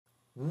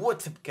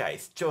What's up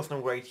guys,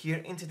 Josno right here.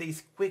 In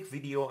today's quick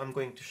video I'm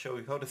going to show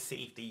you how to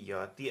save the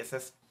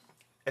TSS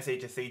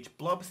SHSH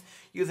Blobs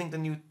using the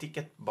new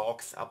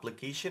TicketBox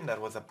application that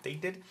was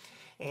updated.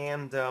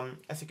 And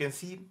as you can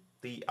see,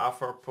 the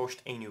offer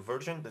pushed a new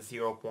version, the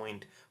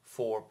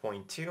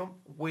 0.4.2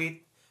 with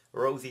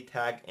ROSI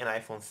tag and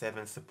iPhone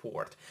 7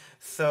 support.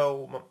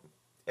 So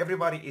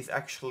everybody is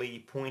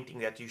actually pointing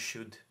that you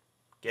should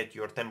get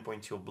your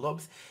 10.2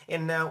 blobs.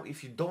 And now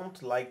if you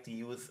don't like to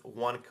use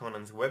one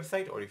Kernel's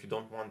website, or if you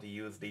don't want to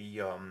use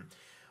the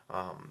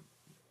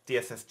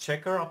TSS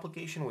checker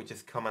application, which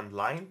is command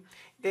line,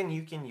 then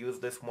you can use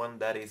this one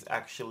that is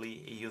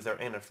actually a user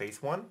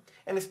interface one,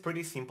 and it's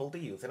pretty simple to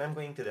use, and I'm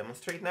going to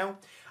demonstrate now.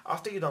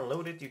 After you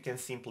download it, you can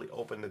simply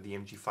open the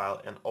DMG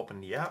file and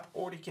open the app,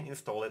 or you can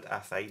install it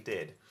as I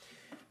did.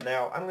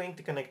 Now I'm going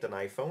to connect an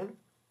iPhone,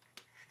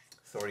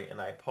 an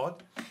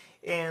iPod,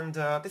 and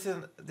this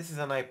is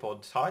an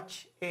iPod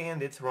Touch,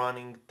 and it's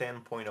running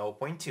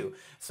 10.0.2.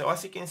 So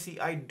as you can see,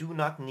 I do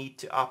not need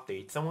to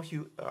update. Some of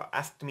you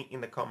asked me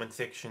in the comment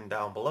section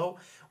down below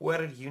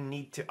whether you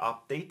need to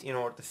update in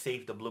order to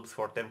save the blobs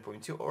for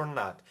 10.2 or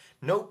not.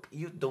 Nope,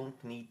 you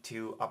don't need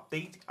to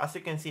update. As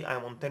you can see,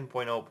 I'm on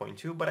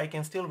 10.0.2, but I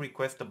can still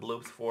request the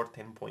blobs for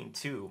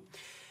 10.2.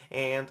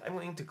 And I'm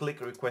going to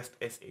click request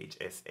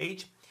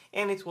SHSH,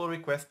 and it will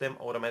request them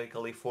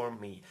automatically for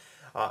me.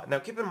 Now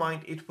keep in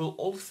mind, it will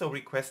also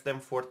request them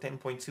for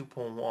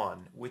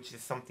 10.2.1, which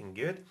is something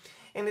good,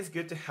 and it's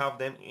good to have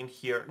them in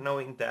here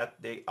knowing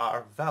that they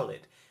are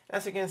valid.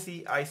 As you can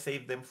see, I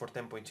saved them for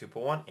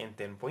 10.2.1 and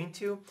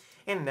 10.2,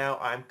 and now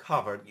I'm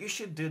covered. You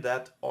should do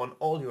that on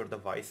all your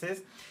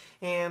devices.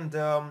 And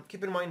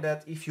keep in mind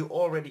that if you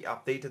already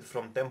updated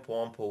from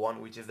 10.1.1,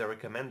 which is the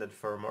recommended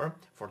firmware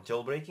for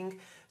jailbreaking,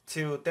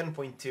 to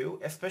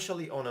 10.2,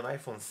 especially on an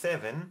iPhone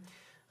 7,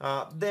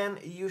 then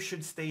you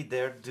should stay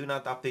there. Do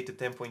not update to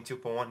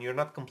 10.2.1. You're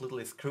not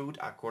completely screwed,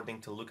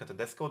 according to Luca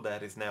Todesco,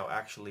 that is now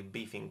actually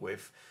beefing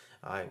with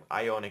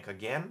Ionic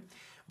again.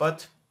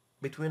 But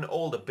between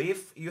all the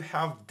beef, you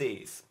have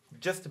this.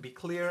 Just to be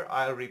clear,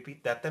 I'll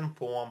repeat that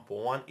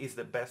 10.1.1 is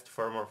the best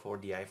firmware for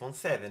the iPhone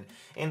 7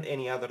 and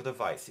any other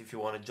device if you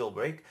want to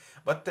jailbreak,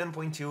 but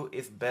 10.2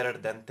 is better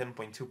than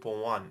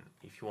 10.2.1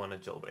 if you want to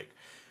jailbreak.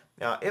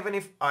 Now, even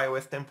if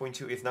iOS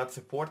 10.2 is not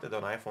supported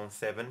on iPhone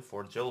 7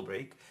 for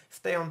jailbreak,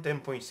 stay on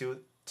 10.2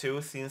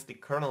 since the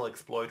kernel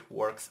exploit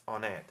works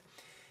on it.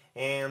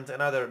 And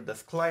another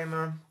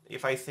disclaimer,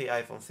 if I say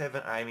iPhone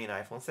 7, I mean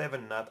iPhone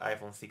 7, not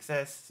iPhone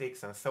 6s,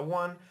 6 and so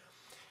on.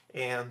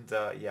 And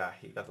yeah,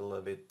 he got a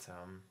little bit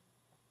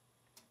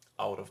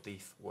out of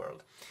this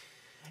world.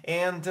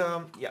 And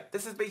yeah,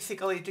 this is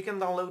basically it. You can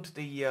download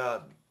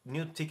the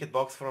new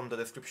TicketBox from the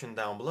description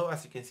down below.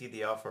 As you can see,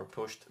 the offer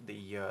pushed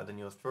the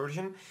newest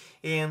version,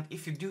 and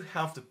if you do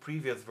have the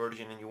previous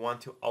version and you want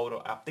to auto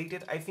update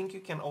it, I think you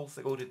can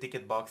also go to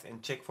TicketBox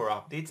and check for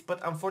updates, but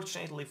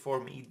unfortunately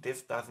for me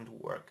this doesn't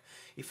work.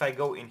 If I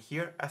go in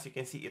here, as you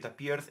can see, it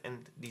appears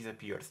and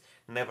disappears,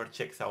 never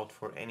checks out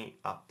for any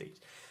update,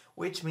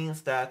 which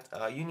means that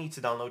you need to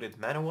download it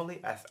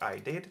manually, as I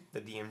did, the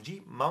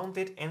DMG, mount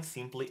it and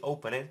simply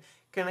open it,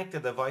 connect the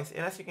device,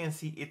 and as you can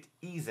see, it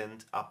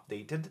isn't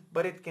updated,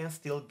 but it can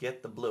still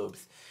get the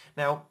blobs.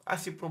 Now,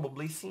 as you've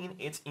probably seen,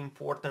 it's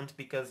important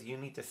because you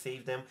need to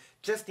save them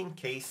just in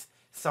case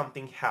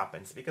something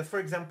happens. Because for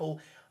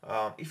example,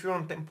 if you're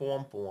on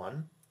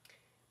 10.1.1,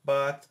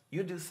 but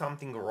you do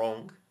something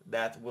wrong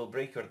that will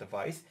break your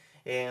device,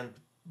 and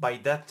by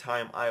that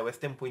time iOS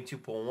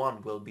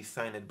 10.2.1 will be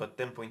signed but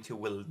 10.2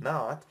 will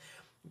not,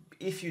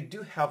 if you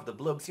do have the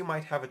blobs, you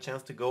might have a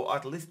chance to go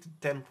at least to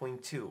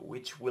 10.2,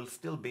 which will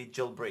still be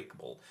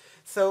jailbreakable.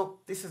 So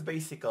this is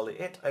basically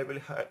it.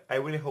 I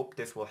really hope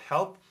this will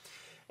help.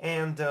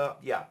 And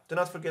yeah, do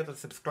not forget to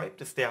subscribe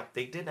to stay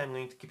updated. I'm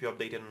going to keep you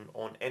updated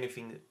on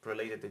anything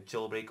related to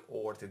jailbreak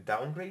or to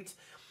downgrades.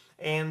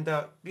 And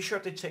be sure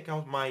to check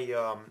out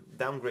my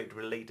downgrade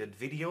related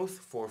videos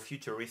for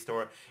future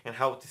restore and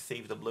how to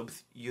save the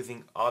blobs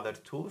using other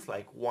tools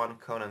like one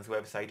Kernel's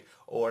website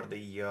or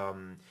the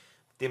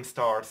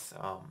DimStar's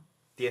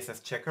TSS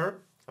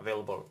checker,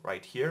 available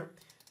right here.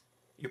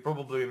 You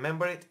probably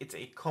remember it. It's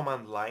a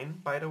command line,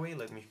 by the way.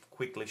 Let me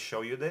quickly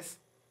show you this.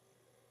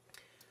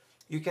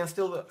 You can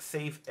still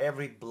save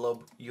every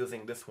blob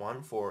using this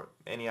one for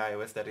any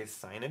iOS that is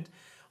signed,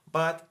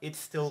 but it's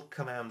still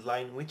command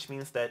line, which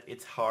means that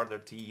it's harder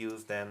to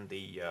use than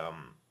the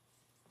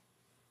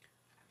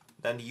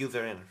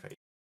user interface,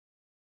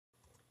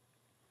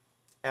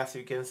 as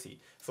you can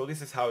see. So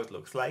this is how it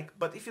looks like,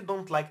 but if you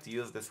don't like to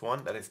use this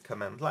one that is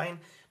command line,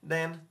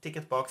 then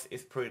TicketBox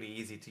is pretty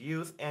easy to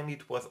use, and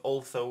it was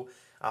also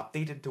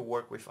updated to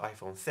work with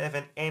iPhone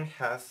 7 and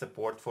has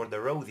support for the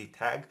ROSI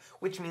tag,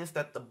 which means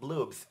that the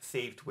blobs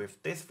saved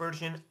with this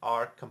version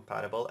are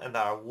compatible and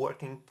are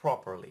working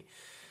properly.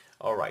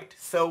 Alright,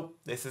 so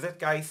this is it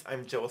guys,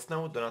 I'm Joe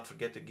Snow. Do not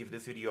forget to give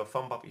this video a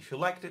thumb up if you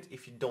liked it.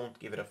 If you don't,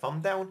 give it a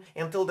thumb down.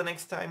 Until the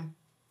next time,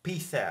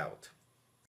 peace out.